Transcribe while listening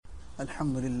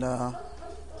الحمد لله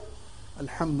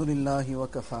الحمد لله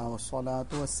وكفى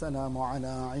والصلاة والسلام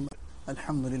على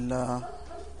الحمد لله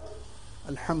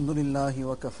الحمد لله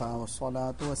وكفى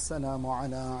والصلاة والسلام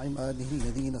على عباده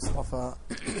الذين اصطفى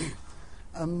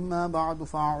أما بعد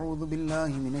فأعوذ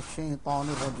بالله من الشيطان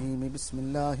الرجيم بسم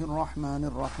الله الرحمن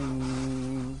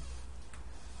الرحيم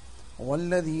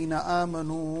والذين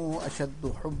آمنوا أشد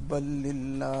حبا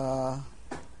لله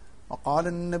وقال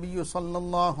النبي صلى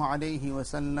الله عليه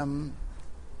وسلم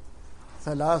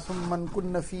ثلاث من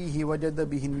كن فيه وجد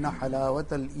بهن حلاوة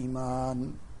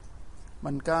الإيمان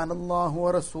من كان الله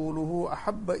ورسوله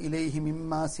أحب إليه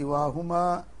مما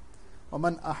سواهما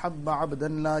ومن أحب عبدا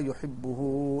لا يحبه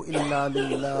إلا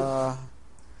لله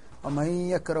ومن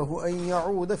يكره أن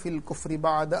يعود في الكفر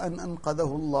بعد أن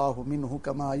أنقذه الله منه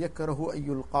كما يكره أن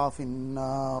يلقى في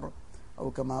النار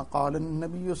أو كما قال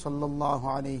النبي صلى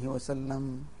الله عليه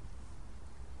وسلم.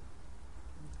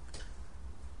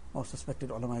 Most respected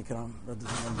ulama ikram,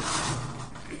 brothers and elders.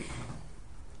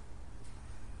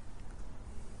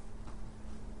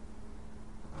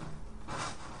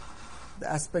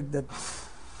 The aspect that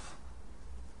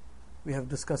we have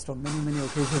discussed on many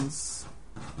occasions,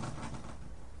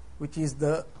 which is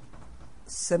the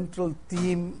central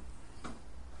theme,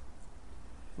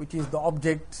 which is the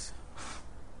object,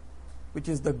 which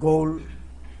is the goal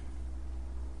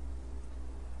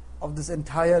of this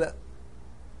entire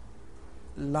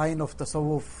line of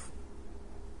tasawwuf,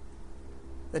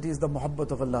 that is the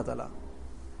muhabbat of Allah Ta'ala.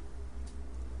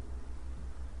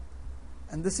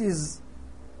 And this is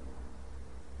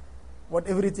what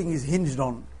everything is hinged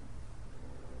on.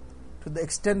 To the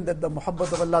extent that the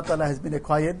muhabbat of Allah Ta'ala has been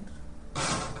acquired,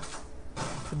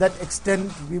 to that extent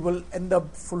we will end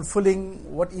up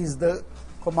fulfilling what is the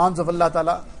commands of Allah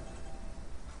Ta'ala.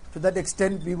 To that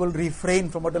extent we will refrain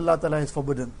from what Allah Ta'ala has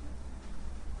forbidden.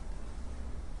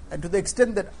 And to the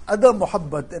extent that other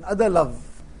muhabbat and other love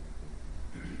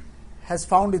has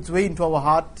found its way into our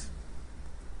heart,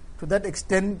 to that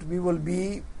extent we will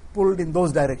be pulled in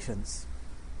those directions.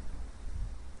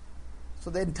 So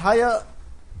the entire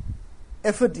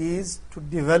effort is to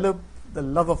develop the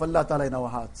love of Allah Ta'ala in our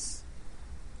hearts.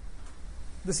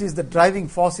 This is the driving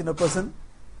force in a person.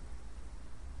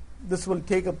 This will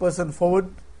take a person forward.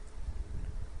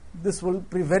 This will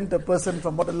prevent a person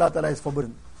from what Allah Ta'ala has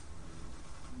forbidden.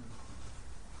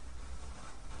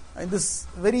 In this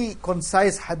very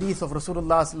concise hadith of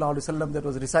Rasulullah sallallahu alaihi wasallam that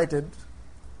was recited,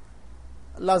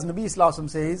 Allah's Nabi sallallahu alaihi wasallam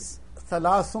says,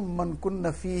 "Thalathum man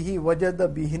kunna fihi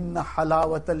wajada bihinna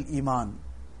halawatal iman."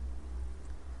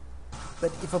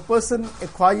 That if a person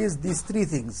acquires these three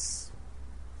things,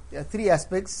 there are three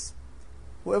aspects.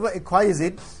 Whoever acquires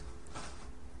it,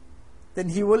 then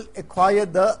he will acquire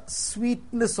the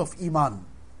sweetness of iman.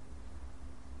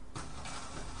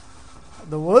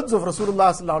 The words of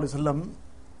Rasulullah sallallahu alaihi wasallam.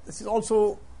 This is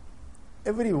also,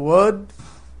 every word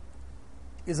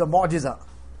is a mu'jiza.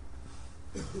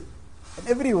 And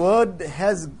every word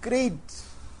has great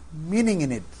meaning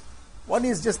in it. One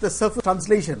is just the surface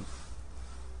translation.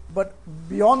 But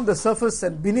beyond the surface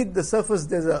and beneath the surface,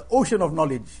 there's an ocean of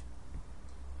knowledge.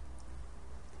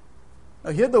 Now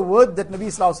here the word that Nabi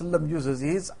Sallallahu Alaihi Wasallam uses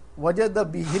is wajada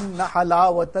bihinna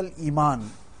halawatal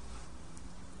iman.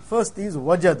 First is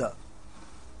wajada,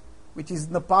 which is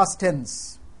in the past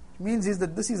tense. Means is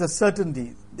that this is a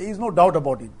certainty. There is no doubt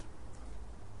about it.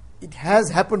 It has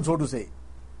happened, so to say.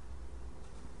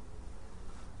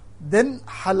 Then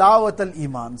halawat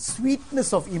al-iman,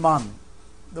 sweetness of iman.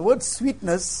 The word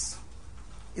sweetness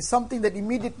is something that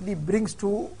immediately brings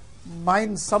to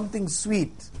mind something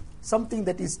sweet, something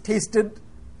that is tasted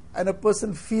and a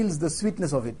person feels the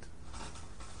sweetness of it.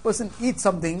 Person eats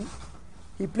something,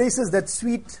 he places that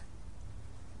sweet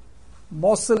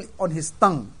morsel on his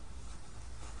tongue.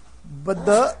 But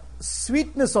the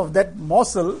sweetness of that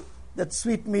morsel, that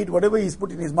sweet meat, whatever he's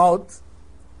put in his mouth,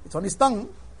 it's on his tongue,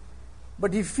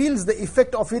 but he feels the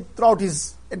effect of it throughout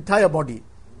his entire body.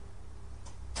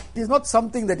 It is not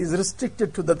something that is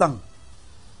restricted to the tongue.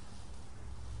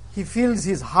 He feels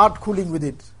his heart cooling with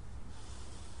it.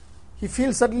 He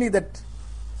feels suddenly that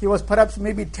he was perhaps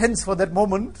maybe tense for that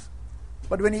moment,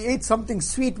 but when he ate something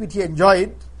sweet which he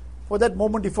enjoyed, for that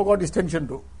moment he forgot his tension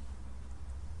too.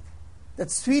 That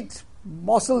sweet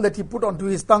morsel that he put onto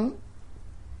his tongue,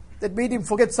 that made him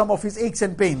forget some of his aches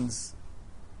and pains.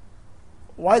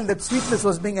 While that sweetness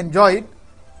was being enjoyed,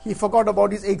 he forgot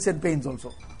about his aches and pains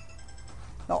also.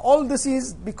 Now all this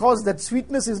is because that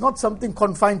sweetness is not something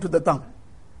confined to the tongue.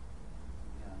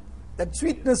 That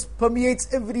sweetness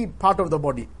permeates every part of the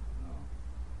body.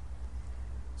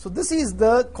 So this is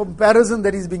the comparison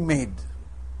that is being made.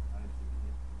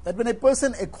 that when a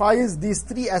person acquires these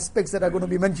three aspects that are going to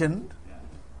be mentioned,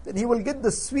 then he will get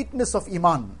the sweetness of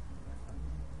Iman.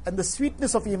 And the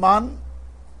sweetness of Iman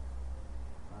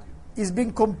is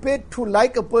being compared to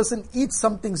like a person eats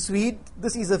something sweet.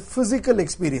 This is a physical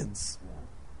experience.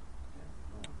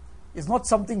 It's not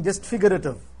something just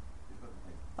figurative.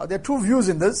 Now there are two views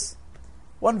in this.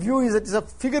 One view is that it's a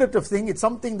figurative thing. It's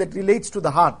something that relates to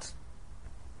the heart.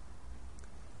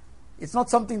 It's not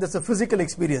something that's a physical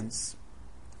experience.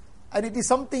 And it is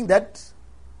something that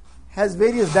has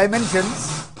various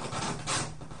dimensions.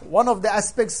 One of the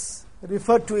aspects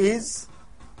referred to is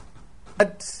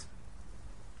that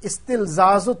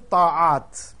istilzazut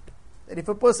ta'at. That if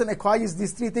a person acquires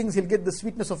these three things, he'll get the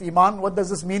sweetness of Iman. What does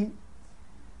this mean?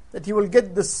 That he will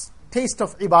get this taste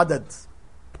of ibadat.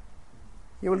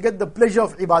 He will get the pleasure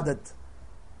of ibadat.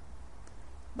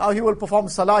 Now he will perform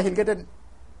salah, he'll get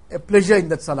a pleasure in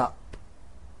that salah.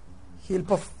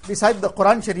 Beside the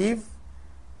Quran Sharif,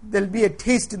 there'll be a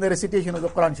taste in the recitation of the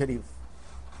Quran Sharif.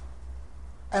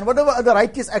 And whatever other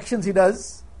righteous actions he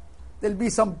does, there'll be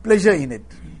some pleasure in it.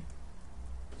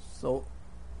 So,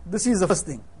 this is the first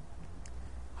thing.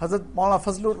 Hazrat Maulana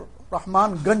Fazlur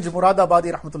Rahman Ganj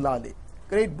Muradabadi Rahmatullah Ali,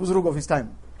 great Buzrug of his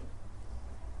time,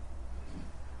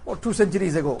 or 2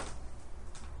 centuries ago,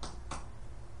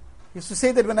 he used to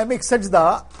say that when I make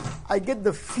sajda, I get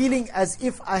the feeling as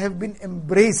if I have been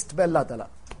embraced by Allah Ta'ala.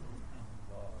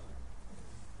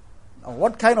 Now,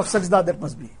 what kind of sajda that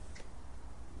must be?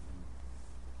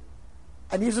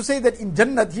 And he used to say that in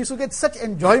Jannat, he used to get such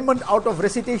enjoyment out of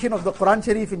recitation of the Quran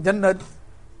Sharif in Jannat,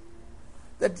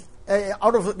 that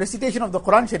out of recitation of the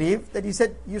Quran Sharif, that he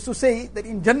used to say that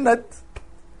in Jannat,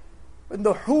 when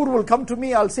the Hur will come to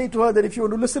me, I'll say to her that if you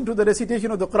want to listen to the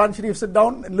recitation of the Quran Sharif, sit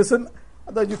down and listen,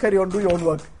 otherwise you carry on, do your own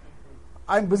work.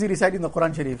 I'm busy reciting the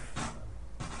Quran Sharif.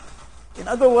 In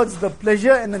other words, the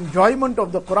pleasure and enjoyment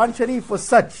of the Quran Sharif was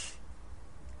such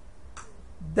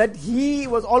that he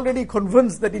was already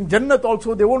convinced that in Jannat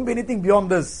also there won't be anything beyond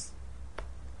this.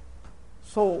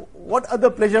 So what other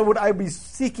pleasure would I be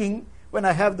seeking when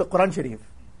I have the Quran Sharif?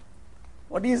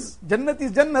 What is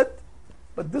Jannat,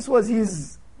 but this was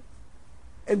his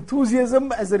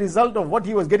enthusiasm as a result of what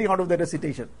he was getting out of the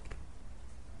recitation.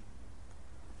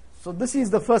 So this is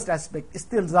the first aspect,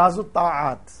 istilzazut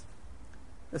ta'at.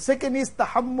 The second is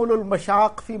tahammulul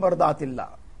mashaq fi mardatillah.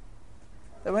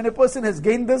 That when a person has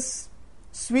gained this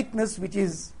sweetness, which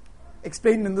is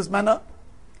explained in this manner,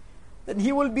 then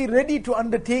he will be ready to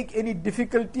undertake any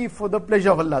difficulty for the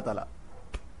pleasure of Allah Ta'ala.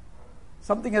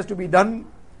 Something has to be done,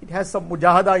 it has some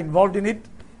mujahada involved in it,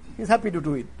 he is happy to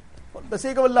do it. For the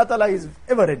sake of Allah Ta'ala, he is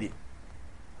ever ready.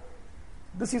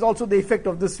 This is also the effect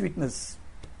of this sweetness.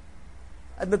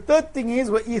 And the third thing is,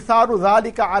 وَإِثَارُ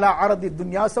ذَلِكَ عَلَىٰ عَرَضِ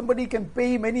الدُّنْيَا. Somebody can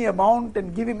pay him any amount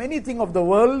and give him anything of the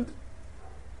world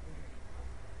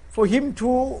for him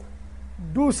to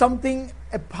do something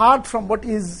apart from what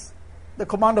is the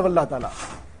command of Allah Ta'ala.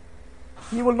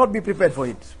 He will not be prepared for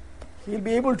it. He will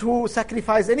be able to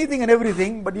sacrifice anything and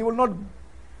everything, but he will not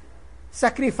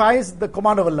sacrifice the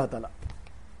command of Allah Ta'ala.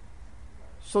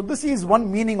 So this is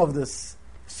one meaning of this,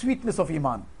 sweetness of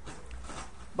Iman.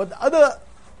 But the other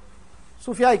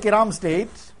Sufya Kiram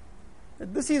state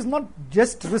that this is not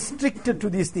just restricted to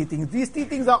these three things. These three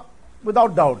things are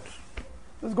without doubt.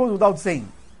 This goes without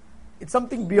saying. It's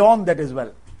something beyond that as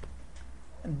well.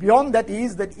 And beyond that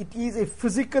is that it is a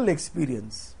physical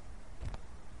experience.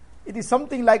 It is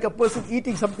something like a person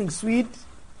eating something sweet.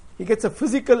 He gets a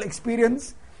physical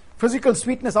experience, physical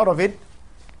sweetness out of it.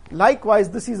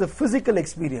 Likewise, this is a physical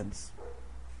experience.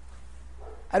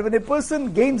 And when a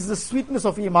person gains the sweetness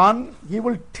of Iman, he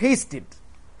will taste it.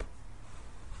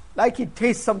 Like he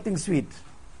tastes something sweet.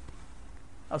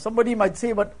 Now somebody might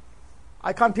say, but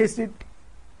I can't taste it.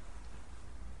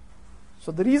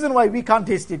 So the reason why we can't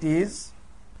taste it is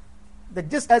that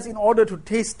just as in order to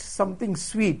taste something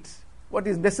sweet, what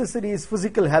is necessary is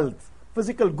physical health,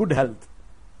 physical good health.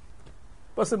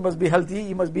 Person must be healthy,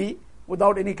 he must be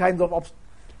without any kinds of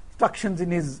obstructions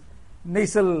in his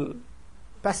nasal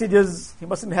passages, he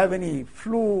mustn't have any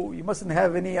flu, he mustn't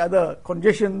have any other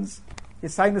congestions,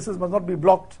 his sinuses must not be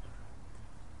blocked.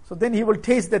 So then he will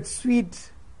taste that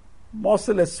sweet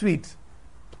morsel as sweet.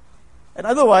 And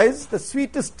otherwise, the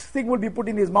sweetest thing will be put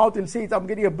in his mouth, he'll say, I'm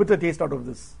getting a bitter taste out of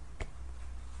this.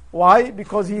 Why?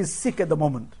 Because he is sick at the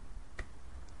moment.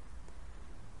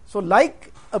 So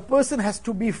like a person has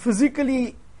to be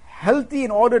physically healthy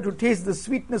in order to taste the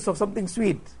sweetness of something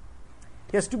sweet,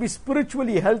 he has to be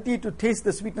spiritually healthy to taste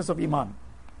the sweetness of Iman.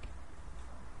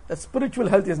 That spiritual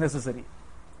health is necessary.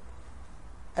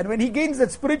 And when he gains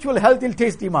that spiritual health, he'll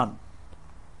taste Iman.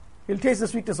 He'll taste the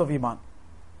sweetness of Iman.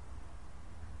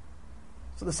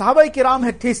 So the Sahaba Kiram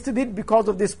had tasted it because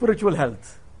of their spiritual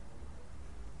health.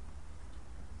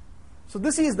 So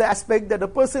this is the aspect that a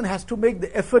person has to make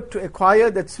the effort to acquire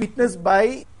that sweetness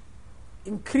by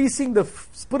increasing the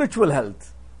spiritual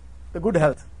health, the good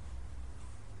health.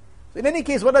 So in any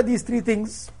case, what are these three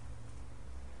things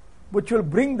which will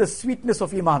bring the sweetness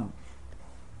of Iman?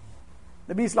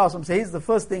 Nabi Sallallahu Alaihi Wasallam says, the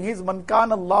first thing is, Man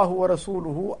kana Allahu wa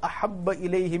rasuluhu ahabba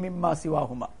ilayhi mimma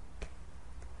siwahuma.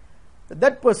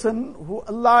 That person who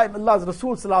Allah and Allah's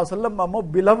Rasul Sallallahu Alaihi Wasallam are more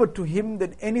beloved to him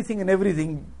than anything and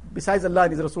everything besides Allah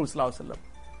and His Rasul Sallallahu Alaihi Wasallam.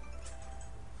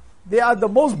 They are the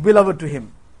most beloved to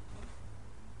him.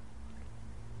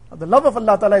 Now, the love of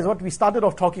Allah Ta'ala is what we started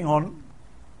off talking on.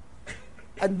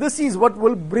 And this is what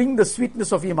will bring the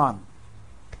sweetness of Iman.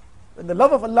 When the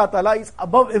love of Allah Ta'ala is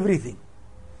above everything.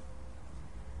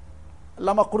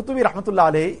 Allama Qurtubi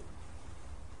Rahmatullah Alayhi,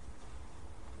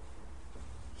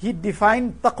 he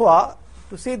defined taqwa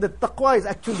to say that taqwa is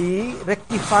actually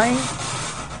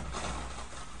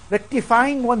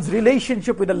rectifying one's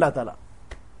relationship with Allah Ta'ala.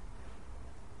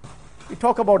 We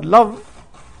talk about love,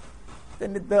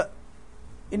 then the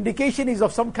indication is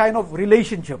of some kind of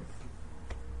relationship.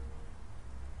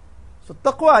 So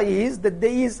taqwa is that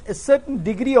there is a certain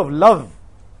degree of love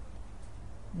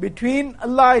between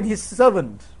Allah and His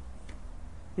servant,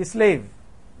 His slave.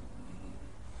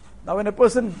 Now when a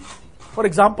person, for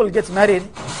example, gets married,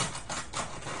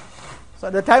 so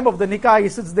at the time of the nikah he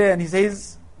sits there and he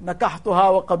says,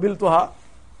 nakahtuha wa qabiltuha.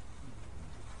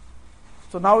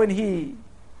 So now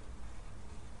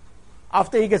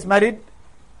after he gets married,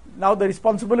 now the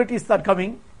responsibilities start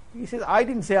coming. He says, I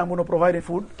didn't say I'm going to provide any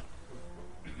food.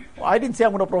 Or I didn't say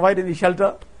I'm going to provide any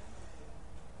shelter.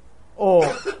 Or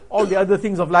all the other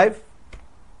things of life.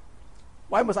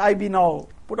 Why must I be now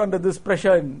put under this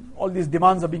pressure and all these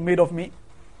demands are being made of me?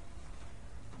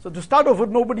 So to start off with,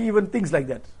 nobody even thinks like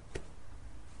that.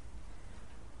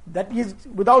 That is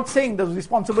without saying, those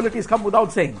responsibilities come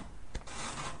without saying.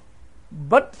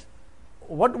 But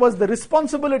what was the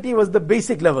responsibility was the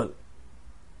basic level.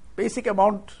 Basic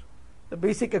amount, the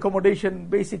basic accommodation,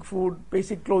 basic food,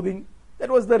 basic clothing. That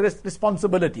was the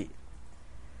responsibility.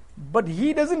 But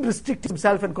he doesn't restrict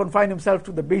himself and confine himself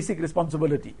to the basic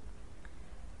responsibility.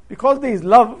 Because there is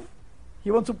love,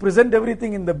 he wants to present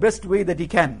everything in the best way that he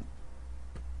can.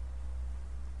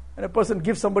 When a person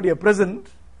gives somebody a present,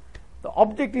 the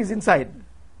object is inside.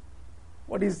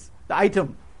 What is the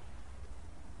item?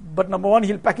 But number one,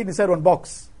 he'll pack it inside one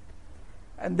box.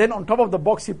 And then on top of the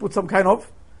box, he puts some kind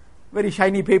of very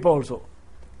shiny paper also.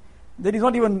 Then he's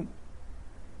not even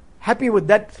happy with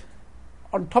that.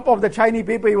 On top of the shiny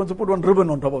paper, he wants to put one ribbon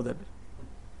on top of that.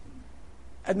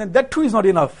 And then that too is not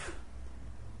enough.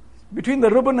 Between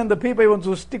the ribbon and the paper, he wants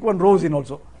to stick one rose in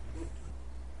also.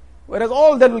 Whereas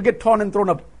all that will get torn and thrown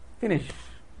up. Finished.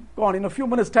 Gone. In a few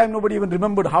minutes' time, nobody even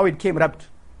remembered how it came wrapped.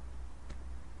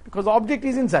 Because the object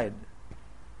is inside.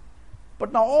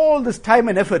 But now all this time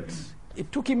and effort,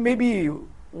 it took him maybe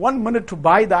 1 minute to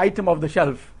buy the item off the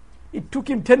shelf. It took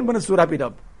him 10 minutes to wrap it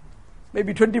up.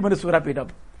 Maybe 20 minutes to wrap it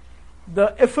up.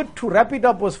 The effort to wrap it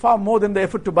up was far more than the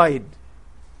effort to buy it.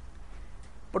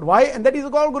 But why? And that is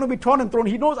all going to be torn and thrown.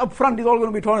 He knows up front it's all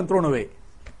going to be torn and thrown away.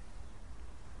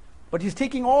 But he's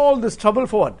taking all this trouble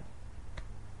for what?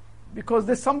 Because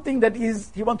there's something that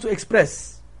he wants to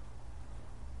express.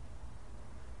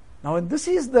 Now, and this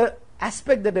is the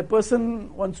aspect that a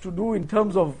person wants to do in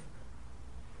terms of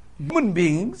human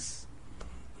beings,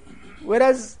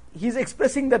 whereas he's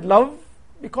expressing that love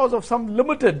because of some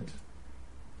limited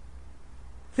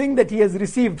thing that he has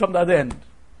received from the other end.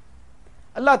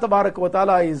 Allah Tabarak wa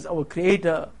Ta'ala is our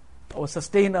creator, our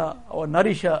sustainer, our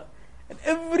nourisher, and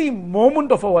every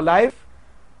moment of our life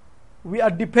we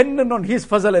are dependent on His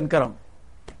fazal and karam.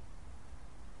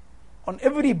 On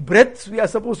every breath we are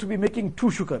supposed to be making 2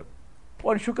 shukr.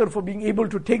 1 shukr for being able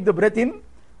to take the breath in,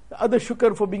 the other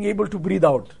shukr for being able to breathe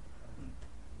out.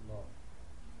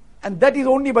 And that is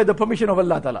only by the permission of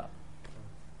Allah Ta'ala.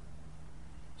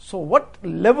 So what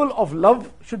level of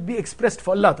love should be expressed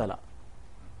for Allah Ta'ala?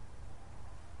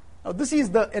 Now this is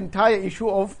the entire issue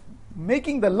of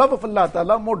making the love of Allah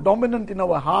Ta'ala more dominant in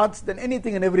our hearts than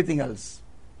anything and everything else.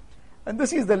 And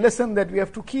this is the lesson that we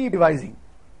have to keep devising.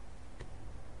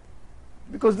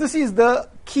 Because this is the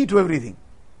key to everything.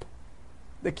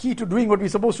 The key to doing what we're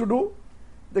supposed to do,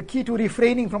 the key to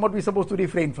refraining from what we're supposed to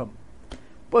refrain from.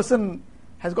 Person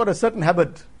has got a certain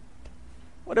habit,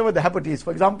 whatever the habit is.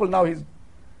 For example, now he's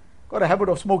got a habit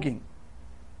of smoking.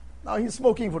 Now he's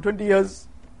smoking for 20 years.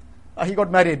 He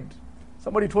got married.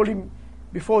 Somebody told him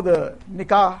before the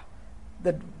nikah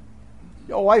that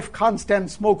your wife can't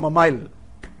stand smoke a mile.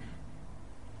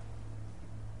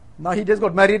 Now he just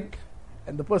got married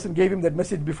and the person gave him that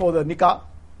message before the nikah.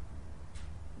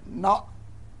 Now,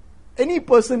 any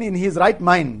person in his right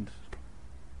mind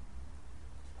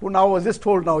who now was just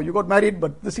told, now you got married,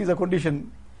 but this is a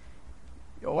condition,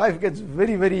 your wife gets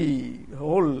very, very, her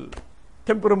whole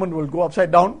temperament will go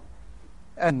upside down,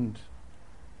 and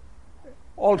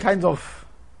all kinds of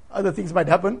other things might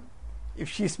happen if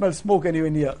she smells smoke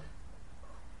anywhere near.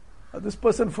 This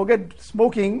person forget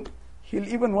smoking, he'll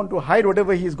even want to hide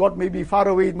whatever he's got, maybe far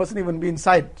away, it mustn't even be in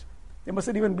sight. There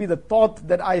mustn't even be the thought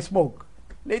that I smoke.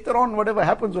 Later on, whatever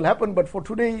happens will happen, but for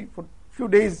today, for few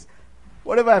days,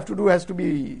 whatever I have to do has to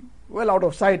be well out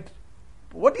of sight.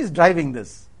 What is driving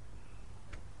this?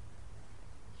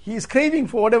 He is craving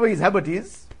for whatever his habit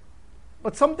is,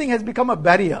 but something has become a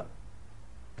barrier.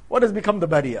 What has become the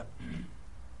barrier?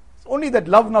 It's only that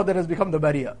love now that has become the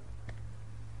barrier.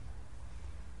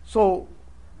 So,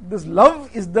 this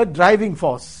love is the driving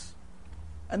force.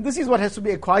 And this is what has to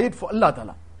be acquired for Allah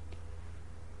Ta'ala.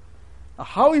 Now,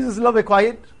 how is this love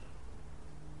acquired?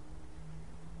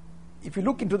 If you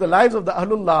look into the lives of the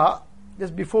Ahlullah,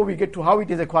 just before we get to how it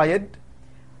is acquired,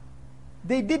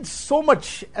 they did so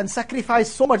much and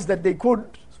sacrificed so much that they could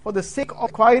for the sake of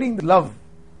acquiring the love.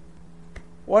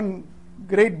 One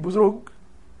great Buzurg,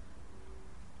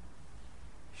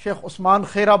 Sheikh Usman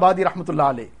Khairabadi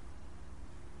Rahmatullah Alayh,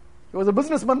 he was a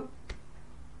businessman,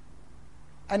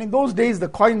 and in those days the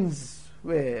coins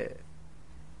were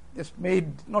just made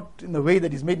not in the way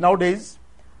that is made nowadays.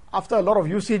 After a lot of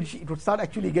usage, it would start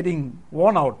actually getting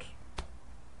worn out.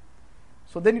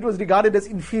 So then it was regarded as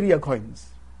inferior coins.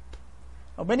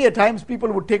 Now many a times people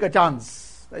would take a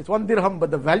chance. It's 1 dirham, but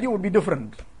the value would be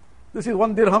different. This is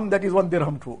 1 dirham, that is 1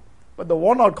 dirham too. But the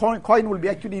worn out coin will be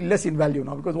actually less in value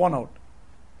now because worn out.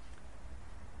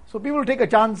 So people will take a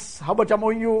chance. How much I'm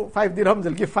owing you? 5 dirhams.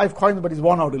 They'll give 5 coins, but it's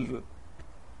worn out a little.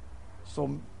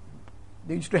 So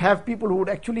they used to have people who would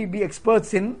actually be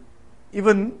experts in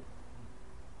even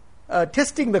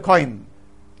testing the coin.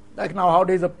 Like now,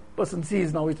 nowadays a person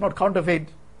sees now it's not counterfeit.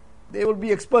 They will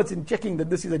be experts in checking that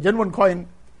this is a genuine coin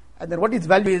and then what its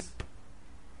value is.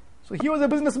 So he was a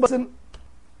business person.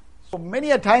 So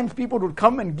many a times people would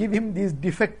come and give him these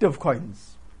defective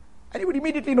coins. And he would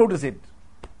immediately notice it.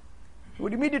 He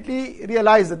would immediately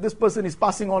realize that this person is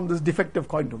passing on this defective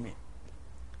coin to me.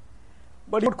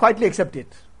 But he would quietly accept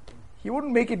it. He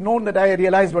wouldn't make it known that I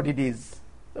realized what it is.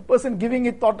 The person giving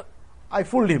it thought I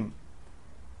fooled him.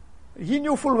 He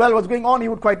knew full well what's going on, he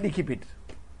would quietly keep it.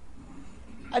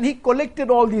 And he collected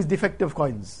all these defective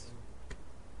coins.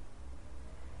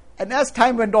 And as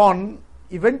time went on,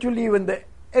 eventually when the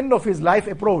end of his life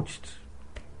approached,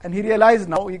 and he realized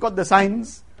now, he got the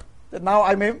signs that now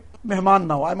I'm a mehman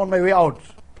now, I'm on my way out.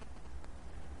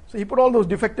 So he put all those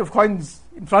defective coins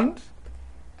in front,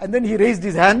 and then he raised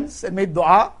his hands and made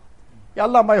dua. Ya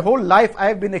Allah, my whole life I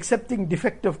have been accepting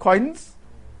defective coins.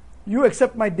 You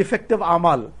accept my defective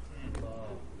amal.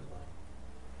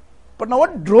 But now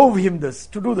what drove him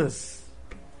to do this?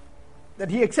 That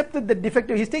he accepted the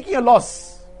defective, he's taking a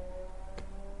loss.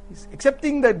 He's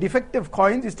accepting the defective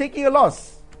coins, he's taking a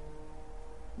loss.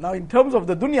 Now in terms of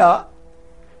the dunya,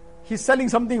 he's selling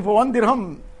something for 1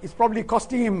 dirham, it's probably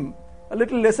costing him a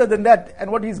little lesser than that,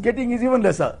 and what he's getting is even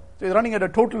lesser. So he's running at a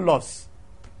total loss.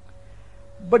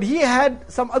 But he had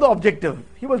some other objective.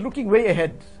 He was looking way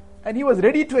ahead. And he was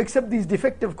ready to accept these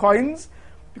defective coins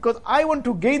because I want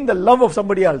to gain the love of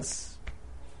somebody else.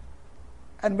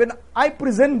 And when I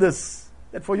present this,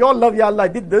 that for your love, Ya Allah, I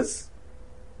did this,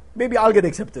 maybe I'll get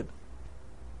accepted.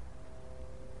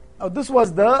 Now this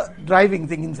was the driving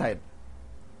thing inside.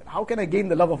 How can I gain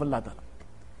the love of Allah Ta'ala?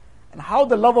 And how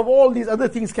the love of all these other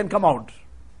things can come out.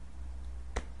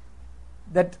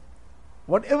 That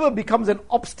whatever becomes an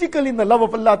obstacle in the love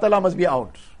of Allah Ta'ala must be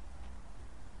out.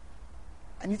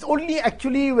 And it's only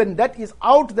actually when that is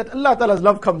out that Allah Ta'ala's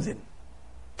love comes in.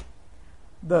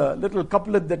 The little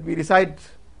couplet that we recite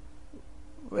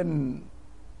when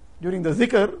during the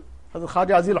zikr, Hazrat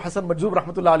Khaja Azil Hasan Majzub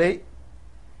Rahmatullah Alayh,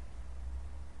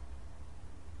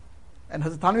 and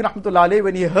Hazrat Thanvi Rahmatullah Alayh,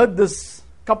 when he heard this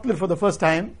couplet for the first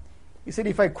time, he said,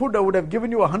 if I could, I would have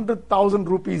given you 100,000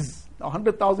 rupees. Now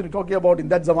 100,000 you're talking about in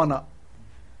that zamana,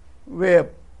 where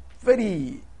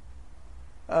very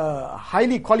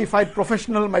highly qualified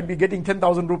professional might be getting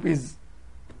 10,000 rupees.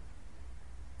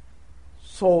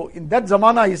 So in that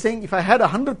zamana, he's saying, if I had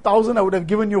 100,000, I would have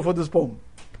given you for this poem,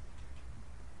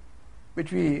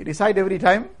 which we recite every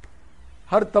time.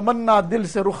 Har tamanna dil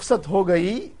se rukhsat ho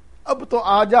gayi, ab to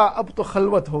aaja, ab to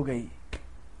khalwat ho gayi.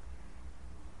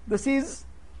 This is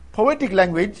poetic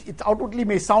language. It outwardly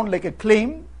may sound like a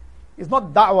claim. It's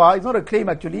not da'wah, it's not a claim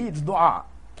actually, it's dua.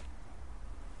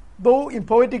 Though in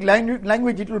poetic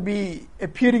language it will be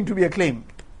appearing to be a claim.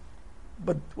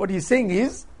 But what he's saying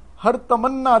is, Har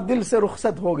tamanna dil se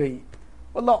rukhsat ho gayi.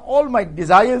 Allah, all my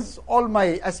desires, all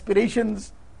my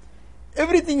aspirations,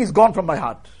 everything is gone from my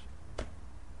heart.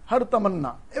 Har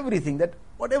tamanna, everything, that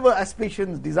whatever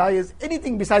aspirations, desires,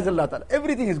 anything besides Allah Ta'ala,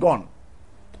 everything is gone.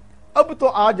 Ab to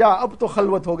aaja, ab to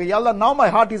khalwat ho gayi. Allah, now my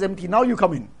heart is empty, now you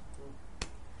come in.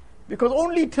 Because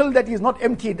only till that is not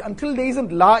emptied, until there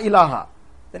isn't la ilaha,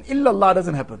 then illallah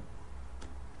doesn't happen.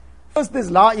 First there's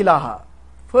la ilaha.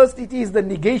 First it is the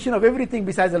negation of everything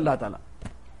besides Allah Ta'ala.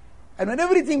 And when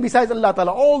everything besides Allah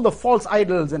Ta'ala, all the false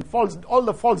idols and all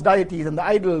the false deities and the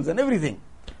idols and everything,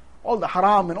 all the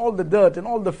haram and all the dirt and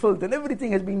all the filth and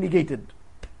everything has been negated.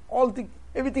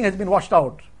 Everything has been washed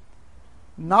out.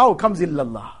 Now comes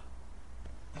illallah.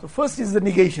 So first is the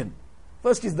negation.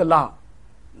 First is the la.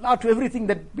 La to everything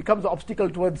that becomes an obstacle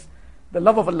towards the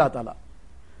love of Allah Ta'ala.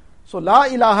 So la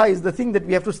ilaha is the thing that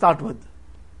we have to start with.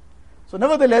 So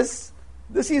nevertheless,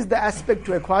 this is the aspect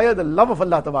to acquire the love of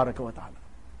Allah Tabaraka wa Ta'ala.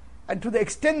 And to the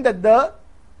extent that the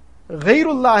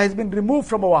ghairullah has been removed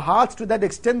from our hearts, to that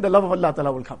extent the love of Allah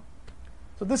Ta'ala will come.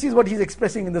 So this is what he's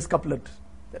expressing in this couplet.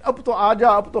 That ab to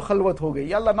aaja, ab to khalwat ho gayi.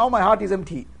 Ya Allah, now my heart is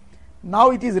empty.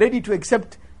 Now it is ready to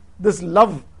accept this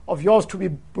love of yours to be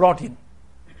brought in.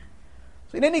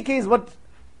 So in any case, what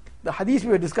the hadith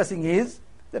we were discussing is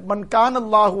that man kana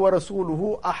Allahu wa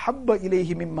rasuluhu ahabba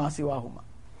ilayhi mimma siwahuma.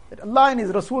 That Allah and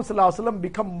His Rasul sallallahu alaihi wasallam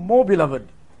become more beloved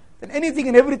than anything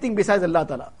and everything besides Allah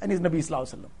Ta'ala and His Nabi sallallahu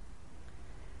alaihi wasallam.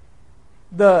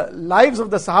 The lives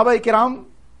of the Sahaba Kiram,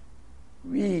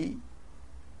 we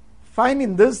find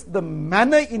in this the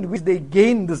manner in which they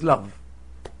gain this love.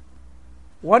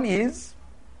 One is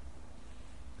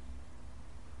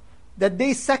that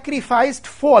they sacrificed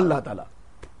for Allah Ta'ala.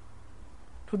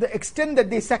 To the extent that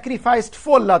they sacrificed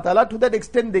for Allah Ta'ala, to that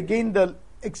extent they gained the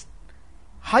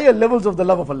higher levels of the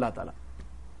love of Allah Ta'ala.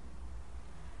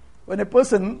 When a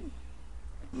person,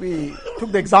 we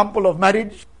took the example of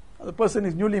marriage, the person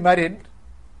is newly married,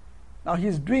 now he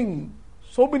is doing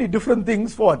so many different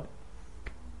things for it,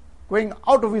 going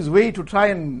out of his way to try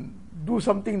and do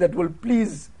something that will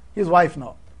please his wife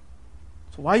now.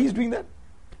 So why he is doing that?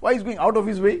 Why he is going out of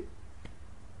his way?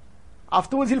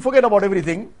 Afterwards he'll forget about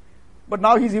everything, but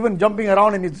now he's even jumping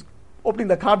around and he's opening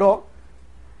the car door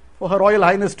for Her Royal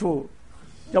Highness to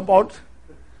jump out.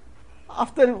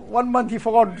 After 1 month he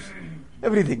forgot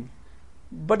everything.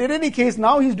 But in any case,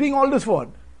 now he's doing all this for it.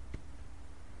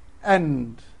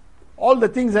 And all the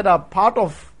things that are part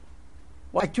of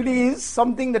what actually is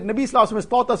something that Nabi Sallallahu Alaihi Wasallam has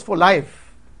taught us for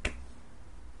life.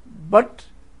 But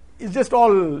it's just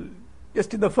all,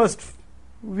 just in the first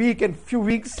week and few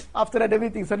weeks, after that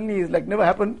everything suddenly is like never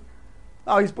happened.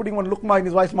 Now he's putting one lukma in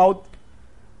his wife's mouth.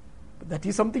 But that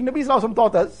is something Nabi Sallallahu Alaihi Wasallam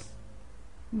taught us.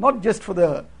 Not just for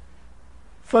the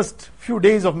first few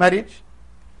days of marriage.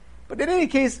 But in any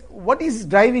case, what is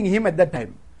driving him at that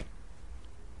time?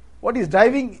 What is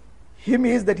driving him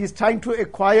is that he's trying to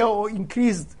acquire or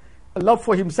increase a love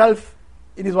for himself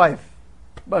in his wife.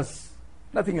 Bas,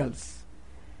 nothing else.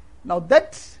 Now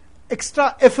that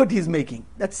extra effort he's making,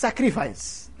 that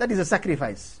sacrifice, that is a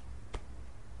sacrifice.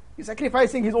 He's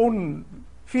sacrificing his own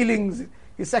feelings,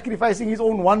 he's sacrificing his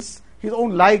own wants, his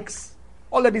own likes,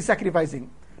 all that he's sacrificing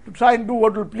to try and do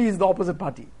what will please the opposite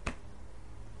party.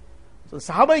 So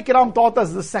Sahaba Kiram taught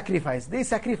us this sacrifice. They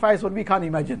sacrifice what we can't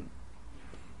imagine.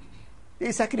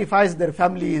 They sacrificed their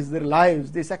families, their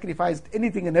lives, they sacrificed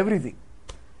anything and everything.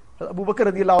 Abu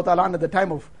Bakr radiallahu ta'ala at the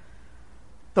time of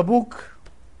Tabuk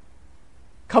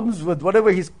comes with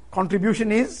whatever his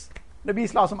contribution is. Nabi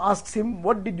Sallallahu Alaihi Wasallam asks him,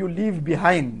 what did you leave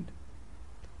behind?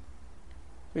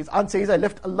 His answer is, I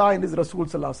left Allah and His Rasul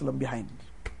Sallallahu Alaihi Wasallam behind.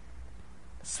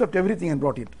 Swept everything and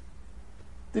brought it.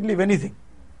 Didn't leave anything.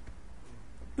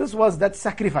 This was that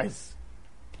sacrifice.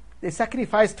 They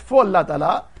sacrificed for Allah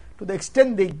Ta'ala to the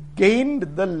extent they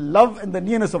gained the love and the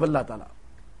nearness of Allah Ta'ala.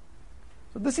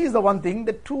 So this is the one thing,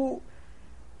 that to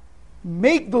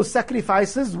make those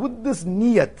sacrifices with this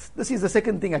niyat. This is the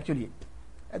second thing actually.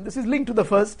 And this is linked to the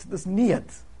first, this niyat.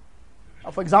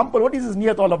 For example, what is this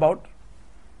niyat all about?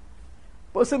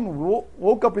 Person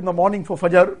woke up in the morning for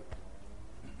Fajr.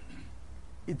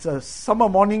 It's a summer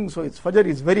morning, so its Fajr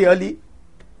is very early.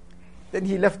 Then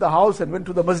he left the house and went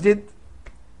to the masjid.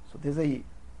 So there's a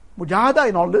mujahada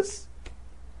in all this.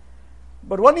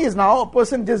 But one is now, a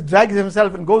person just drags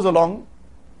himself and goes along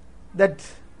that,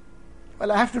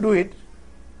 well, I have to do it.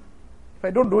 If I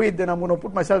don't do it, then I'm going to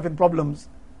put myself in problems.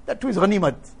 That too is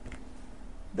ghanimat.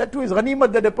 That too is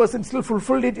ghanimat, that a person still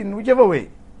fulfilled it in whichever way.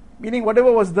 Meaning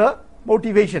whatever was the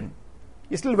motivation,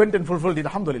 he still went and fulfilled it,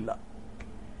 alhamdulillah.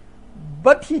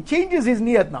 But he changes his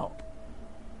niyat now.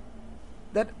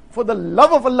 That for the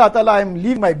love of Allah Ta'ala, I am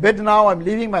leaving my bed now, I am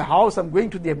leaving my house, I am going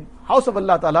to the house of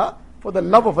Allah Ta'ala for the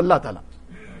love of Allah Ta'ala.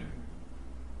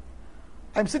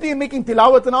 I am sitting and making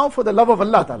tilawat now for the love of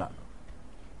Allah Ta'ala.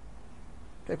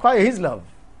 To acquire His love.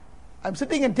 I am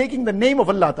sitting and taking the name of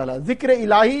Allah Ta'ala. Zikr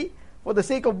ilahi for the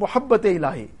sake of muhabbat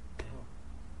ilahi.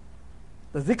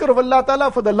 The zikr of Allah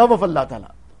Ta'ala for the love of Allah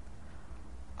Ta'ala.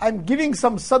 I am giving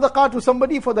some sadaqah to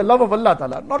somebody for the love of Allah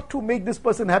Ta'ala. Not to make this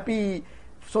person happy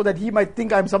so that he might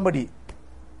think I am somebody.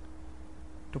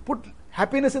 To put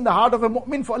happiness in the heart of a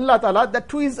mu'min for Allah Ta'ala, that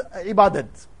too is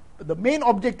ibadat. But the main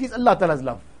object is Allah Ta'ala's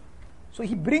love. So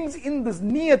he brings in this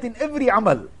niyat in every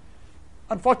amal.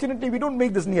 Unfortunately, we don't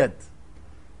make this niyat.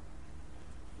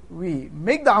 We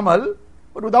make the amal,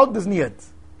 but without this niyat.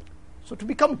 So to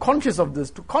become conscious of this,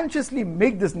 to consciously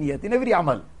make this niyat in every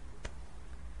amal.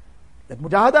 That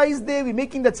mujahada is there, we're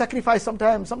making that sacrifice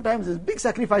sometimes there's big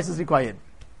sacrifices required.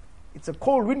 It's a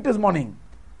cold winter's morning.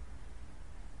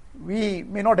 We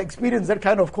may not experience that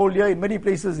kind of cold here. In many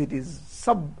places it is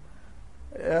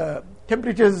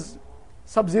temperatures,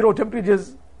 sub-zero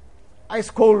temperatures, ice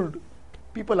cold.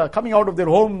 People are coming out of their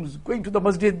homes, going to the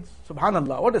masjid.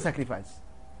 Subhanallah, what a sacrifice.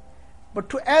 But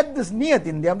to add this niyat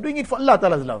in there, I'm doing it for Allah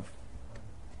Ta'ala's love.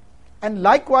 And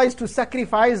likewise to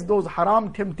sacrifice those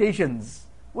haram temptations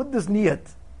with this niyat.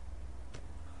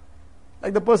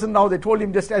 Like the person now, they told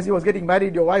him just as he was getting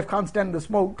married, your wife can't stand the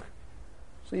smoke.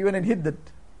 So he went and hid that.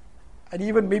 And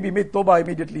even maybe made tawbah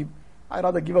immediately. I'd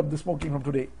rather give up the smoking from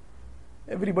today.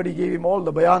 Everybody gave him all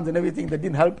the bayans and everything that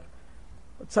didn't help.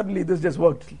 But suddenly this just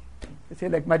worked. They say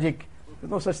like magic. There's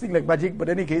no such thing like magic, but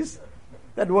in any case,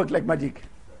 that worked like magic.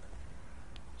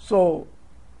 So,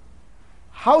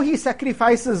 how he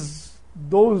sacrifices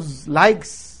those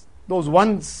likes, those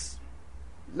wants,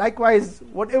 likewise,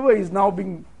 whatever is now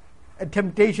being a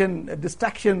temptation, a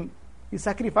distraction, he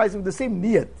sacrifices with the same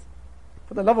niyat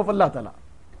for the love of Allah Ta'ala.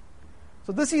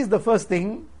 So this is the first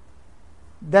thing,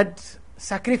 that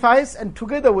sacrifice, and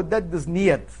together with that this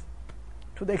niyat.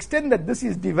 To the extent that this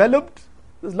is developed,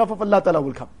 this love of Allah Ta'ala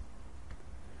will come.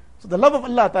 So the love of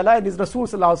Allah Ta'ala and His Rasul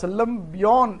Sallallahu Alaihi Wasallam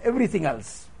beyond everything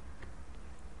else.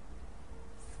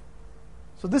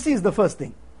 So this is the first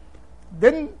thing.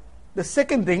 Then the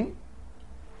second thing,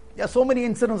 there are so many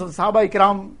incidents of the Sahaba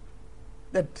Ikram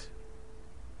that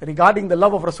regarding the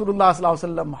love of Rasulullah Sallallahu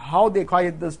Alaihi Wasallam, how they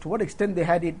acquired this, to what extent they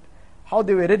had it, how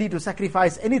they were ready to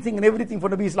sacrifice anything and everything for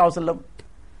Nabi Sallallahu Alaihi Wasallam.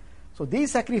 So they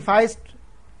sacrificed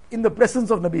in the presence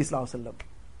of Nabi Sallallahu Alaihi Wasallam.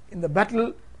 In the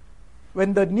battle,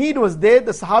 when the need was there,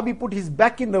 the Sahabi put his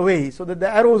back in the way so that the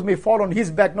arrows may fall on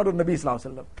his back, not on Nabi Sallallahu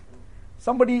Alaihi Wasallam.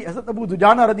 Somebody, Hazrat Abu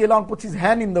Dujana radiallahu anh, puts his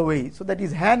hand in the way so that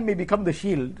his hand may become the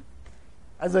shield.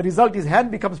 As a result, his hand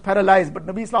becomes paralyzed, but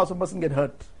Nabi Sallallahu Alaihi Wasallam mustn't get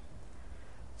hurt.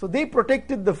 So they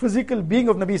protected the physical being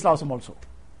of Nabi Sallallahu Alaihi Wasallam also.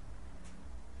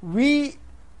 We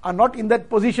are not in that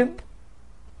position,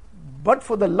 but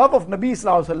for the love of Nabi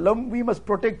Sallallahu Alaihi Wasallam, we must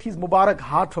protect his Mubarak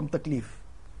heart from taklif.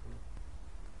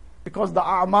 Because the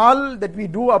a'mal that we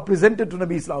do are presented to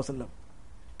Nabi Sallallahu Alaihi Wasallam.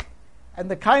 And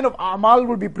the kind of a'mal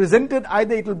will be presented,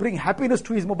 either it will bring happiness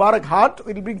to his Mubarak heart, or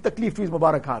it will bring taklif to his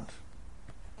Mubarak heart.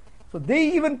 So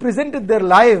they even presented their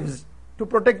lives to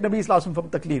protect Nabi Sallallahu Alaihi Wasallam from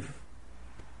taklif.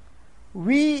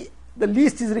 We, the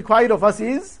least is required of us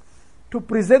is to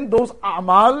present those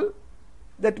a'mal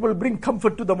that will bring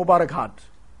comfort to the Mubarak heart.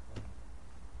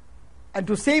 And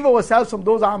to save ourselves from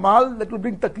those a'mal that will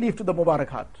bring taklif to the Mubarak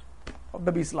heart of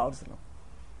Nabi Sallallahu Alaihi Wasallam.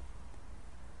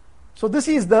 So this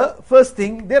is the first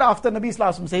thing. Thereafter Nabi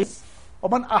Sallallahu Alaihi Wasallam says,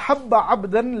 وَمَنْ أَحَبَّ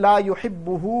عَبْدًا لَا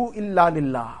يُحِبُّهُ إِلَّا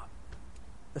لِلَّهِ.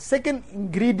 The second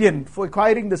ingredient for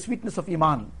acquiring the sweetness of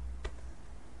Iman,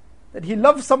 that he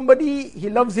loves somebody, he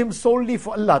loves him solely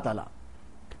for Allah Ta'ala.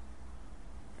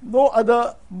 No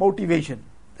other motivation.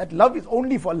 That love is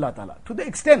only for Allah Ta'ala. To the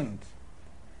extent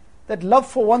that love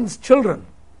for one's children,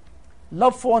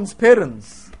 love for one's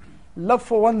parents, love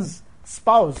for one's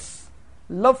spouse,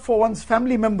 love for one's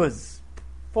family members,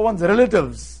 for one's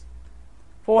relatives,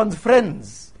 for one's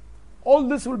friends, all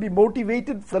this will be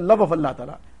motivated for the love of Allah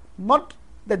Ta'ala. Not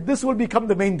that this will become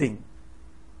the main thing.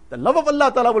 The love of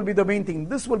Allah Ta'ala will be the main thing.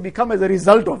 This will become as a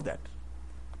result of that.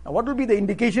 Now what will be the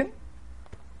indication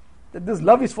that this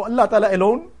love is for Allah Ta'ala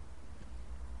alone?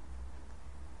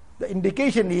 The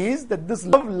indication is that this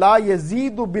love la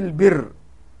yazidu bil birr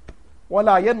wa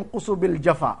la yanqusu bil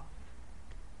jafa.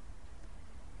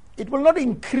 It will not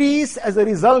increase as a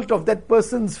result of that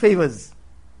person's favors.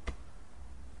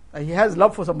 He has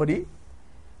love for somebody,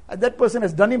 and that person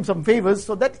has done him some favors,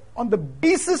 so that on the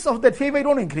basis of that favor it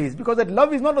won't increase, because that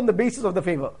love is not on the basis of the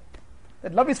favor.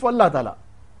 That love is for Allah Ta'ala.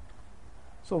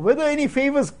 So whether any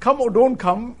favors come or don't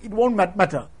come, it won't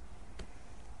matter.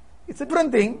 It's a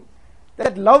different thing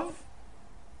that love,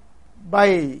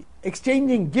 by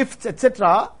exchanging gifts,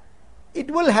 etc.,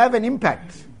 it will have an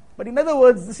impact. But in other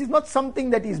words, this is not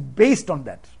something that is based on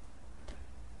that.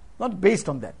 Not based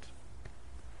on that.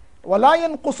 وَلَا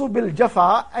يَنْقُصُ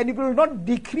بِالْجَفَى, and it will not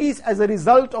decrease as a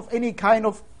result of any kind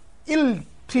of ill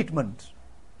treatment,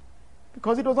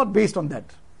 because it was not based on that.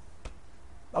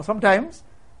 Now sometimes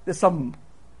there's some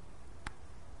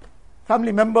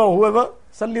family member or whoever,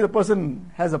 suddenly the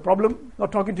person has a problem,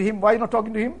 not talking to him. Why not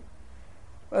talking to him?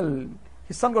 Well,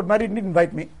 his son got married and didn't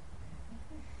invite me.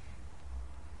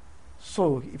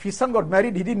 So if his son got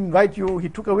married, he didn't invite you, he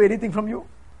took away anything from you,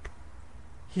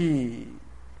 he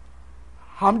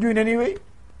harmed you in any way.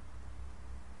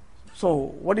 So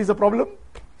what is the problem?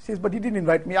 He says, but he didn't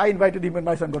invite me, I invited him when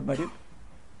my son got married.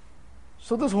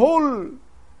 So this whole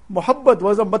muhabbat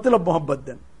was a matlab muhabbat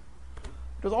then.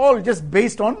 It was all just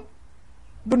based on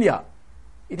dunya.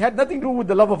 It had nothing to do with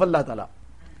the love of Allah Ta'ala.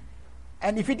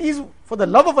 And if it is for the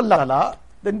love of Allah Ta'ala,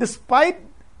 then despite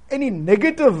any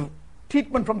negative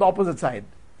treatment from the opposite side,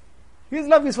 his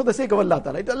love is for the sake of Allah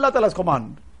Ta'ala. It's Allah Ta'ala's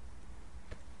command.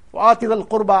 وَآتِ ذَا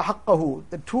الْقُرْبَى حَقَّهُ.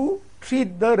 The two,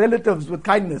 treat the relatives with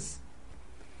kindness.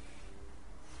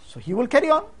 So he will carry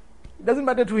on. It doesn't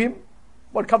matter to him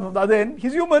what comes from the other end.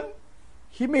 He's human.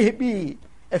 He may be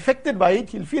affected by it,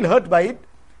 he'll feel hurt by it,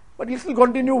 but he'll still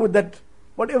continue with that.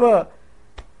 Whatever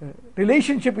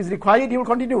relationship is required, he will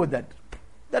continue with that.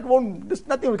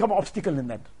 Nothing will come obstacle in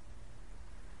that.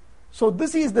 So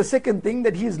this is the second thing,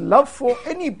 that his love for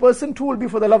any person too will be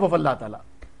for the love of Allah Ta'ala.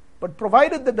 But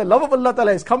provided that the love of Allah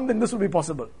Ta'ala has come, then this will be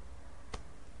possible.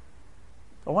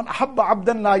 وَمَنْ أَحَبَّ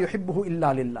عَبْدًا لَا يُحِبُّهُ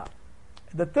إِلَّا لِلَّهِ.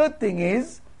 The third thing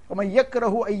is, وَمَنْ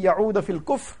يَكْرَهُ أَن يَعُودَ فِي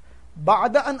الْكُفْرِ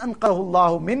بَعْدَ أَنْ أَنْقَذَهُ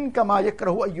اللَّهُ مِنْ كَمَا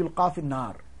يَكْرَهُ أَن يُلْقَى فِي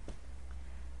النَّارِ.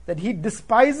 That he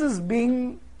despises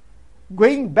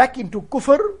going back into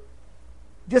kufr,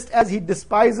 just as he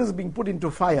despises being put into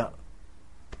fire.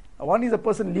 One is a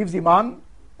person leaves Iman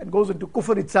and goes into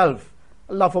kufr itself.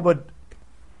 Allah forbid.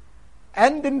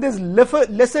 And then there's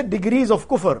lesser degrees of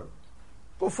kufr.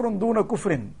 Kufrun duna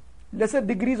kufrin. Lesser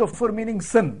degrees of kufr meaning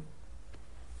sin,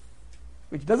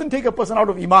 which doesn't take a person out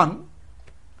of Iman,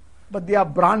 but they are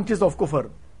branches of kufr.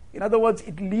 In other words,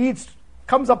 it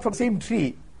comes up from the same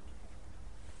tree.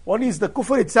 One is the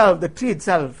kufr itself, the tree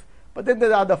itself, but then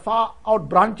there are the far out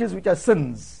branches which are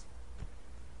sins.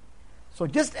 So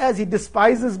just as he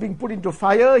despises being put into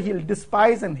fire, he'll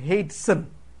despise and hate sin.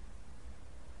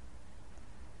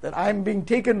 That I'm being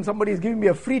taken, somebody is giving me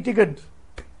a free ticket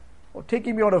or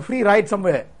taking me on a free ride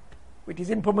somewhere, which is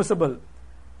impermissible.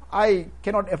 I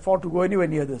cannot afford to go anywhere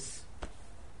near this.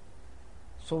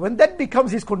 So when that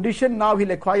becomes his condition, now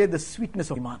he'll acquire the sweetness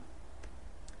of Iman.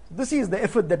 This is the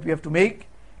effort that we have to make,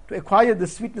 to acquire the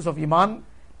sweetness of Iman,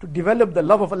 to develop the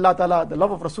love of Allah Ta'ala, the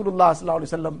love of Rasulullah Sallallahu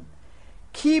Alaihi Wasallam.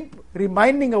 Keep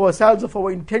reminding ourselves of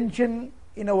our intention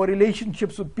in our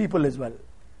relationships with people as well.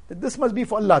 That this must be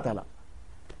for Allah Ta'ala.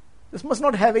 This must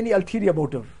not have any ulterior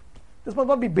motive. This must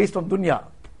not be based on dunya.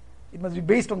 It must be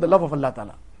based on the love of Allah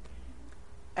Ta'ala.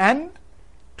 And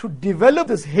to develop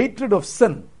this hatred of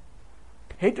sin,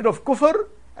 hatred of kufr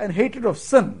and hatred of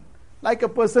sin, like a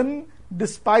person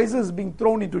despises being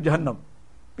thrown into Jahannam,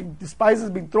 despises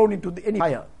being thrown into any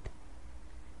fire.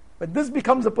 When this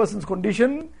becomes a person's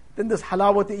condition, then this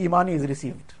halawat imani is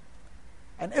received.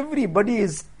 And everybody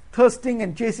is thirsting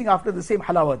and chasing after the same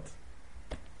halawat.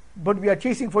 But we are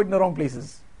chasing for it in the wrong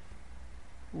places.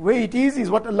 Where it is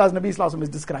what Allah's Nabi Sallallahu Alaihi Wasallam has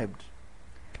described.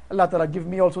 Allah Ta'ala give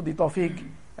me also the tawfiq,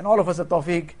 and all of us a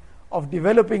tawfiq, of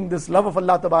developing this love of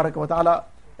Allah Tabaraka wa Ta'ala,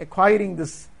 acquiring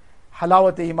this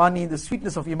halawat imani, the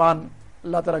sweetness of iman.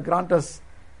 Allah Ta'ala grant us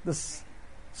this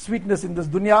sweetness in this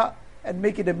dunya, and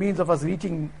make it a means of us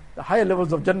reaching the higher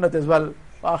levels of Jannat as well.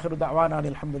 Wa akhiru da'wana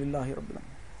alhamdulillahi rabbil alamin.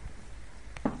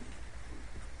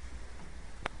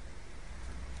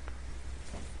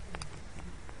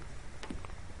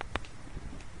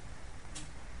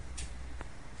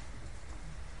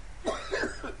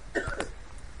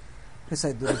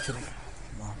 Recite Durud Sharif.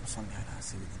 Allahumma salli ala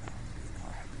sayyidina wa nabiyyina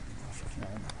wa habibina wa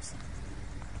shafi'ina wa sayyidina.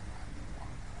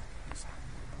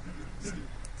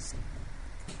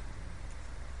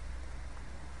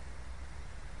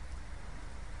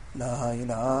 La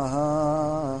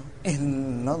ilaha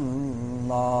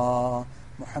illallah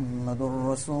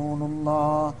Muhammadur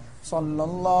Rasulullah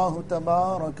sallallahu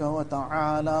tabaraka wa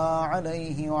ta'ala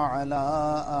alayhi wa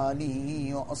ala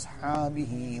alihi wa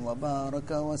ashabihi wa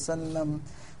baraka wa sallam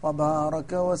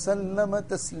وبارك وسلم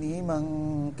تسليما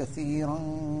كثيرا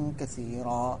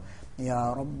كثيرا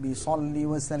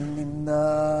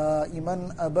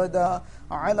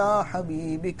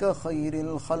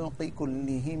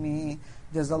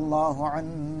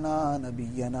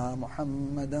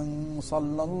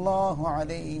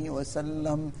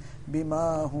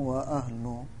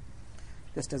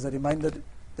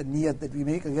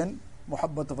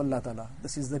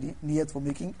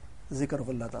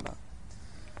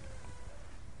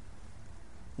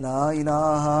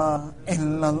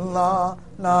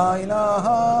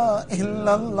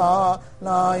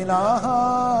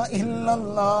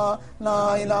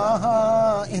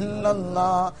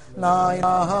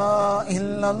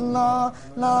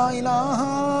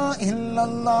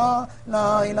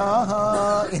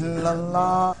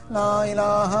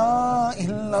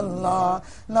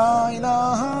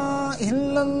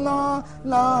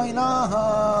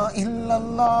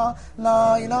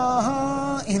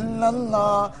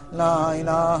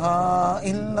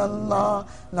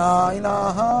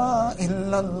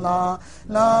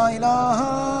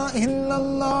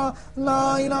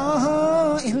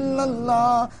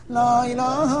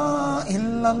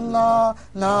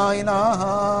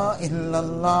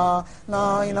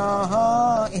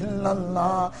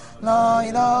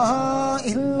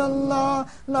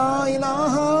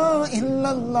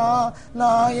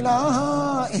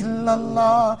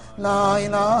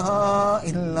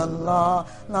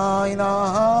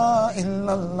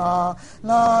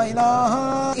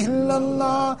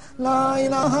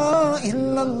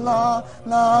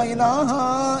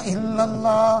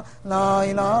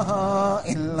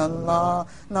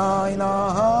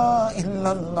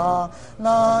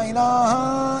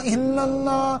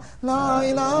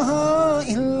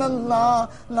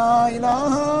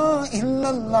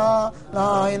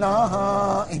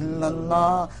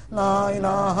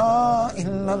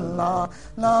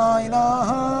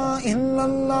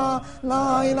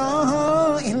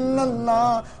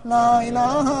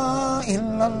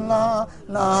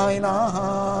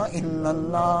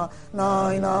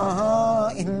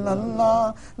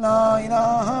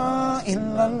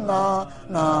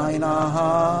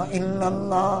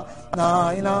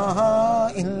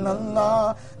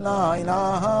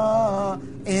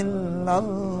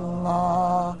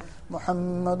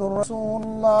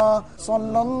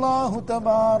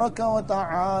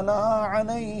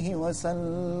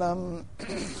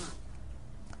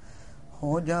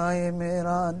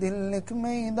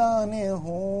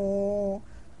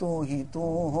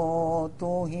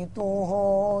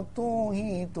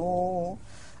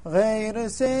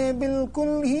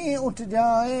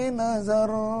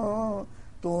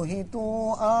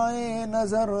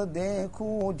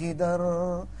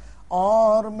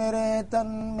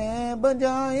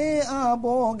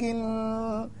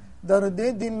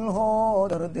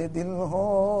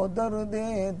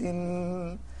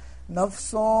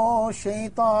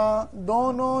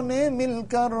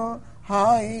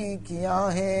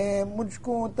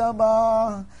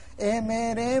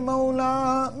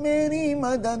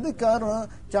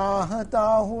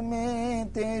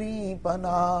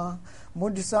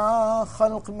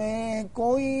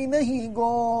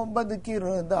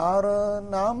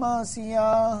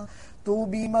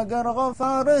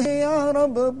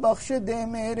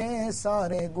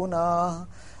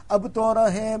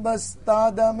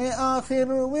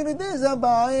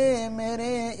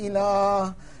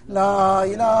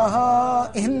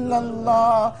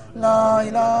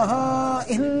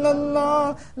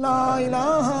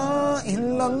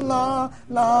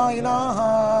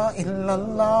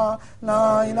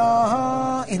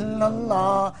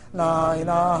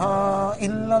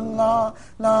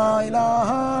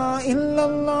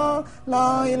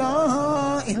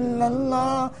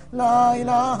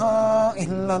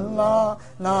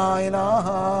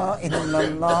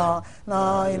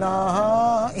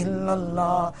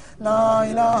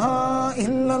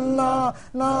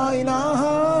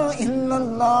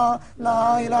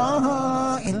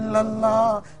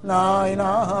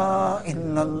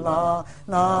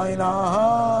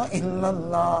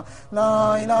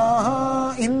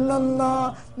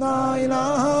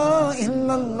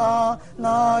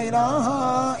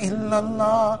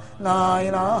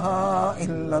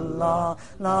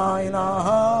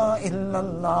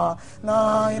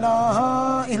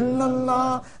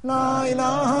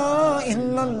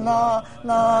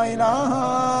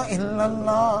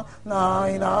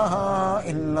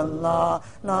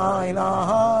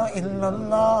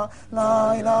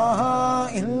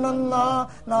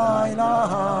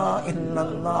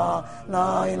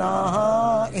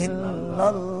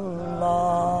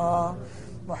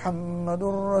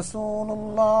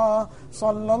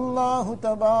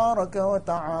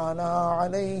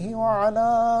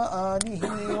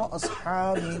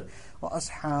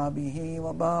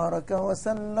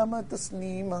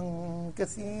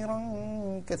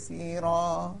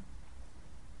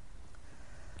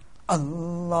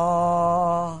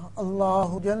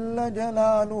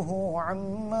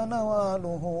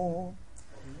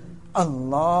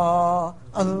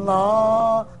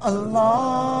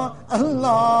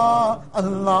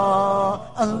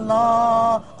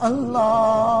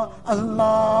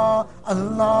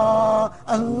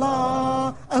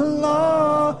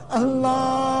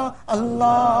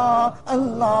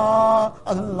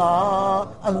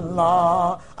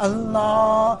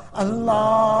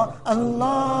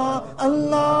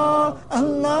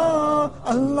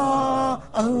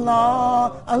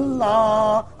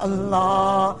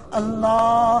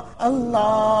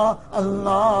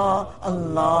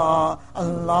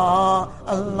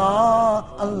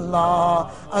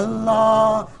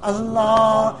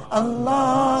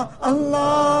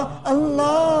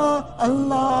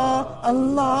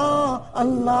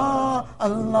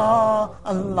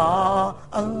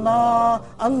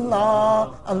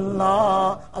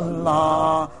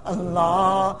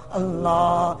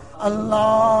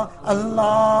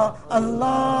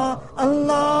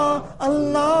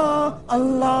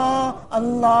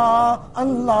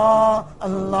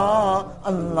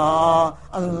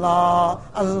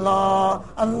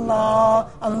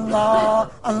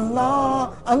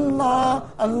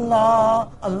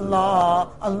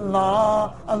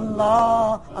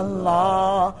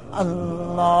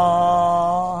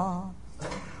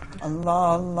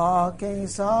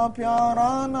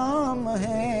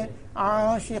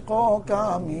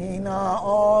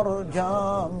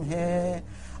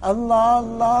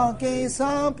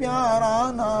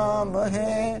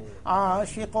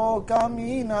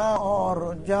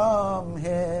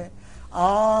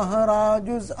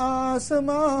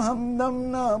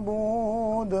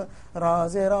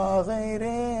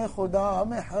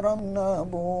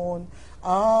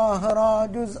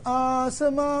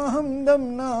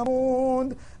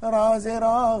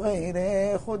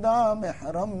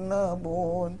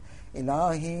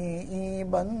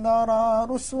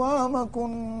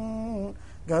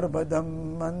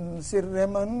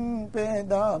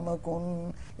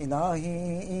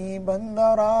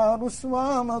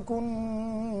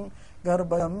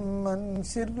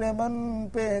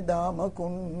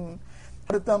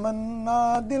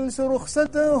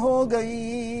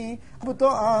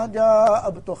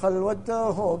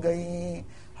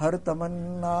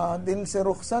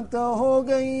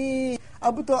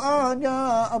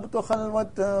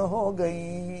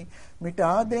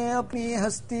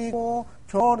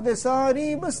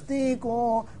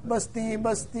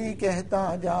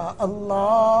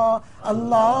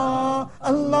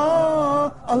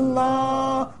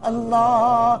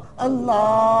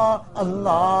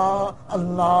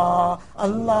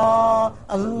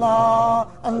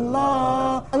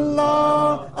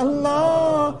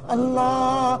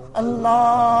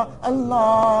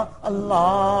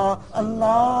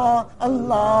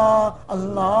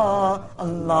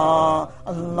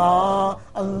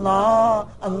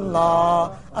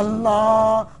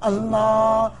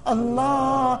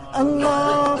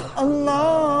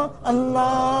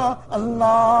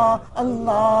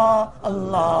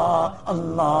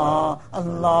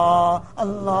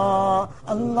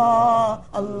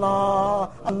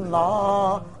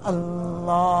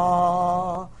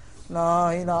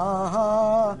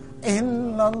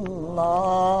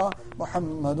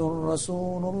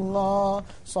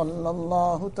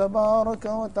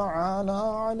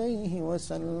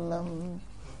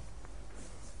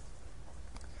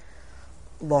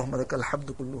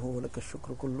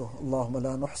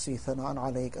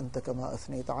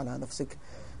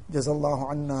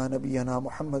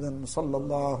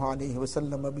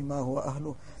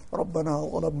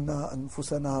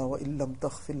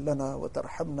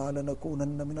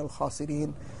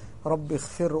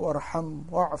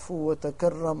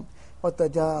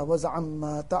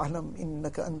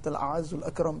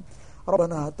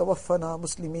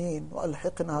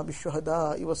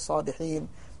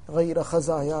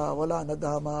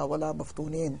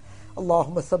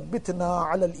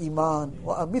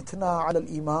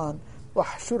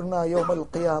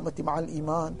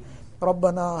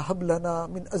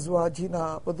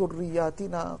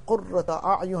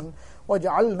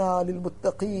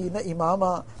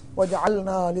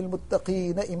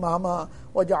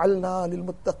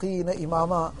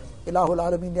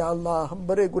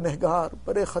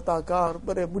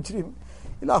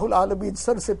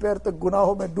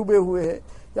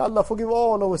Ya Allah, forgive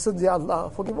all our sins, Ya Allah.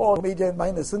 Forgive all major and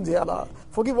minor sins, Ya Allah.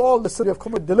 Forgive all the sins we have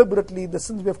committed deliberately, the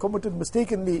sins we have committed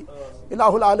mistakenly.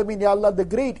 Ilahul Alameen, Ya Allah, the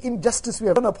great injustice we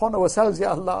have done upon ourselves,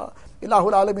 Ya Allah.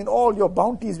 Ilahul Alameen, all your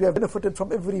bounties we have benefited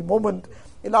from every moment.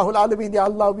 Ilahul Alameen, Ya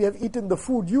Allah, we have eaten the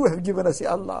food you have given us,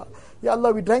 Ya Allah. Ya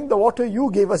Allah, we drank the water you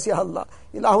gave us, Ya Allah.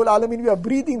 Ilahul Alameen, we are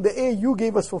breathing the air you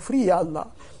gave us for free, Ya Allah.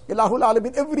 Ilahul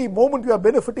Alameen, every moment we are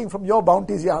benefiting from your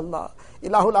bounties, Ya Allah.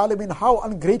 Ilahul Alameen, how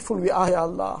ungrateful we are, Ya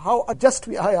Allah. How unjust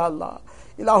we are, Ya Allah.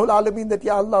 Ilahul Alameen, that,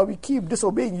 Ya Allah, we keep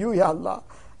disobeying you, Ya Allah.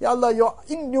 Ya Allah, your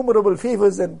innumerable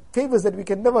favors and favors that we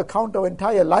can never count our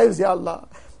entire lives, Ya Allah.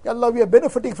 Ya Allah, we are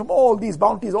benefiting from all these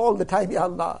bounties all the time, Ya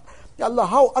Allah. Ya Allah,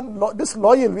 how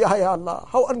disloyal we are, Ya Allah.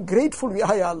 How ungrateful we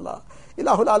are, Ya Allah.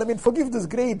 Ilahul Alameen, forgive this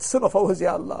great sin of ours,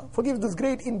 Ya Allah. Forgive this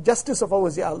great injustice of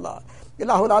ours, Ya Allah.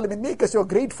 Ilahul Alameen, make us your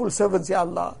grateful servants, Ya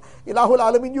Allah. Ilahul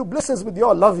Alameen, you bless us with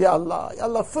your love, Ya Allah. Ya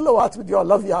Allah, fill our hearts with your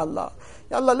love, Ya Allah.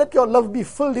 Ya Allah, let your love be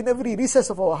filled in every recess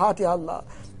of our heart, Ya Allah.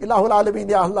 Ilahul Alameen,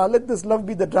 Ya Allah, let this love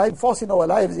be the driving force in our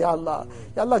lives, Ya Allah.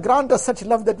 Ya Allah, grant us such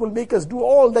love that will make us do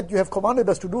all that you have commanded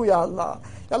us to do, Ya Allah.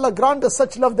 Ya Allah, grant us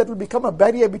such love that will become a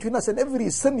barrier between us and every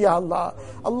sin, Ya Allah.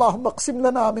 Allahumma qsim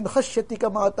lana min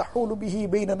khashyatika ma tahulu bihi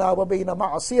baynana wa bayna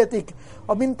ma'asiyatik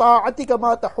wa min ta'atika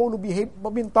ma tahulu bihi wa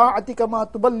min ta'atika ma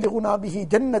tuballighuna bihi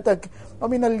jannatak wa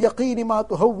min al-yaqeen ma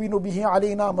tuhawwinu bihi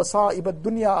alayna masa'ib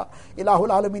ad-dunya. Ilahul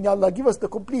Alameen, Ya Allah, give us the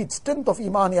complete strength of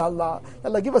iman, Ya Allah. Ya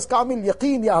Allah, give us kamil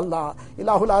yaqeen, Ya Allah.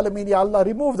 Ilahul Alameen, Ya Allah,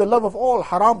 remove the love of all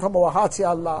haram from our hearts,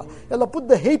 Ya Allah. Ya Allah, put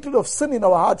the hatred of sin in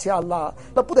our hearts, Ya Allah.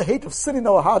 Ya Allah, put the hate of sin in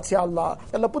our hearts, Ya Allah.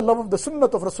 Ya Allah, put love of the sunnah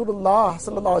of Rasulullah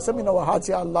sallallahu alaihi wasallam in our hearts,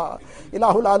 Ya Allah.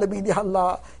 Ilahul Alameen, Ya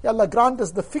Allah. Ya Allah, grant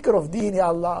us the fikr of deen, Ya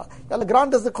Allah. Ya Allah,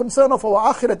 grant us the concern of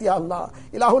our akhirat, Ya Allah.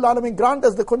 Ilahul Alameen, grant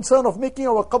us the concern of making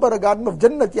our qabr a garden of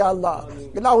Jannat, Ya Allah.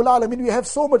 Ilahul Alameen, we have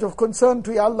so much of concern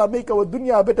to, Ya Allah, make our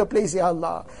dunya a better place, Ya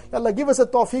Allah. Ya Allah, give us a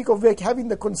tawfiq of having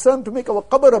the concern to make our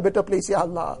qabr a better place, Ya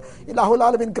Allah. Ilahul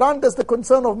Alameen, grant us the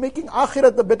concern of making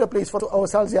akhirat a better place for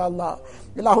ourselves, Ya Allah.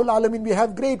 Ilahul Alameen, we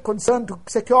have great concern to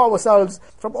secure ourselves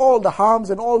from all the harms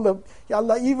and all the, Ya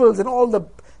Allah, evils and all the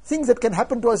things that can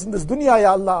happen to us in this dunya,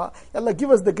 Ya Allah. Ya Allah,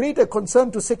 give us the greater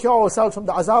concern to secure ourselves from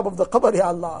the azab of the qabr, Ya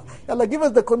Allah. Ya Allah, give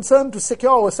us the concern to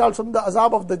secure ourselves from the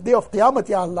azab of the day of Qiyamah,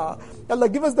 Ya Allah. Ya Allah,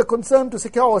 give us the concern to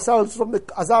secure ourselves from the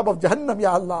azab of Jahannam,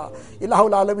 Ya Allah.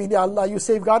 Ilahul Alameen, Ya Allah, you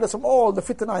safeguard us from all the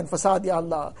fitna and fasad, Ya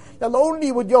Allah. Ya Allah,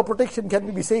 only with your protection can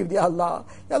we be saved, Ya Allah.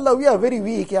 Ya Allah, we are very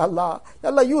weak, Ya Allah. Ya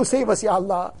Allah, you save us, Ya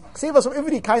Allah. Save us from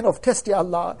every kind of test, Ya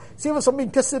Allah. Save us from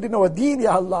being tested in our deen,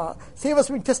 Ya Allah. Save us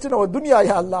from being tested in our dunya,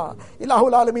 Ya Allah.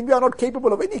 Ilahul Alameen, we are not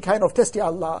capable of any kind of test, Ya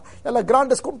Allah. Ya Allah,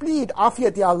 grant us complete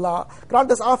afiyat, Ya Allah.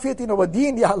 Grant us afiyat in our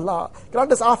deen, Ya Allah.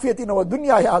 Grant us afiyat in our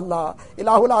dunya, Ya Allah.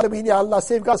 Ilahul Alameen, Ya Allah,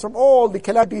 safeguard us from all the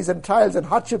calamities and trials and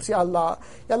hardships, Ya Allah.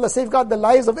 Ya Allah, safeguard the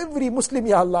lives of every Muslim,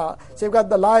 Ya Allah. Safeguard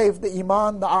the life, the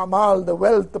iman, the amal, the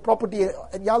wealth, the property,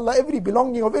 and Ya Allah, every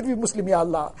belonging of every Muslim, Ya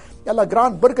Allah. Ya Allah,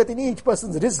 grant barakat in each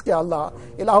person's rizq, Ya Allah.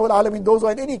 Ilahul Alameen, those who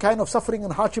are in any kind of suffering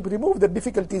and hardship, remove the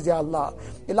difficulties, Ya Allah.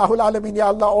 Ilahul Alameen, Ya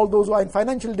Allah, all those who are in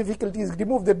financial difficulties,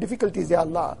 remove their difficulties, Ya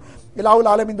Allah. Ilahul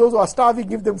Alameen, those who are starving,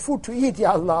 give them food to eat,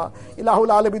 Ya Allah. Ilahul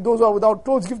Alameen, those who are without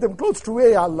clothes, give them clothes to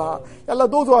wear, Ya Allah. Ya Allah,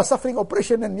 those who are suffering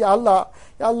oppression, and Ya Allah,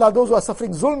 those who are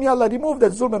suffering zulm, Ya Allah, remove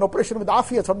that zulm and oppression with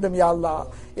afiyat from them, Ya Allah.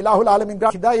 Ilahul Alameen,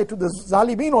 grant hidayat to the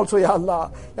zalimeen also, Ya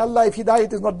Allah. Ya Allah, if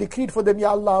hidayat is not decreed for them,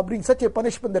 Ya Allah, bring such a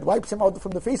punishment that wipes them out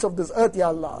from the face of this earth, Ya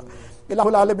Allah.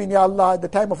 Ilahul Alameen, Ya Allah, at the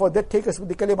time of our death, take us with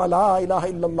the kalima La ilaha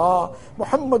illallah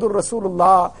Muhammadur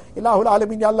Rasulullah. Ilahul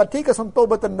Alameen, Ya Allah, take us on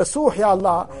tawbat and nasuh, Ya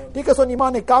Allah. Take us on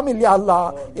iman kamil, Ya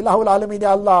Allah. Ilahul Alameen,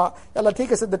 Ya Allah. Ya Allah,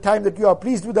 take us at the time that you are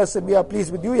pleased with us and we are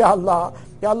pleased with you, Ya Allah.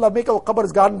 Ya Allah, make our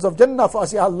qabrs gardens of Jannah for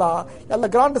us, Ya Allah. Ya Allah,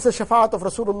 grant us the shafaat of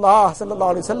Rasulullah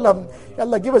sallallahu alaihi wasallam. Ya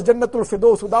Allah, give us Jannatul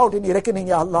Firdaus without any reckoning,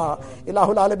 Ya Allah.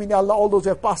 Ilahul Alameen, Ya Allah, all those who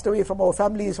have passed away from our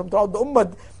families, from throughout the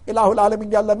ummah, Ilahul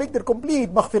Alameen, Ya Allah, make their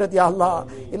complete maghfirat, Ya Allah.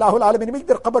 Ilahul Alameen, make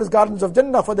their qabrs gardens of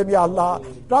Jannah for them, Ya Allah.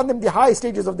 Grant them the high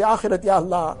stages of the akhirat, Ya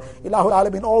Allah. Ilahul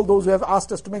Alameen, all those who have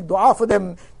asked us to make dua for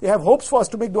them, they have hopes for us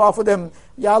to make dua for them.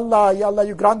 Ya Allah, Ya Allah,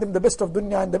 you grant them the best of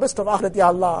dunya and the best of akhirat, Ya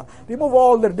Allah. Remove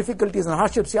all their difficulties and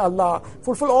hardships, Ya Allah.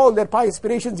 Fulfill all their pious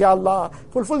aspirations, Ya Allah.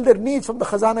 Fulfill their needs from the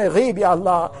khazana ghaib, Ya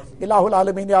Allah. Ilahul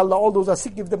Alameen, Ya Allah, all those who are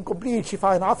sick, give them complete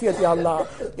shifa and afiyat, Ya Allah.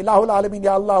 Ilahul Alameen,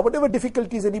 Ya Allah, whatever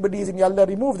difficulties anybody is in, Ya Allah,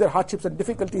 remove their hardships and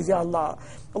difficulties, Ya Allah.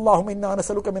 Allahumma اللهم إنا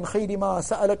نسألك من خير ما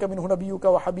سألك منه نبيك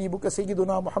وحبيبك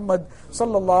سيدنا محمد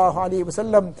صلى الله عليه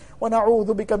وسلم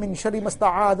ونعوذ بك من شر ما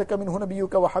استعاذك منه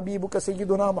نبيك وحبيبك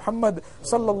سيدنا محمد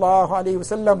صلى الله عليه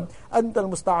وسلم أنت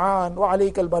المستعان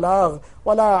وعليك البلاغ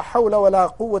ولا حول ولا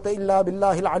قوة إلا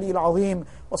بالله العلي العظيم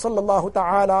وصلى الله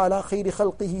تعالى على خير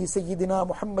خلقه سيدنا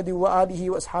محمد وآله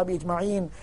وأصحابه أجمعين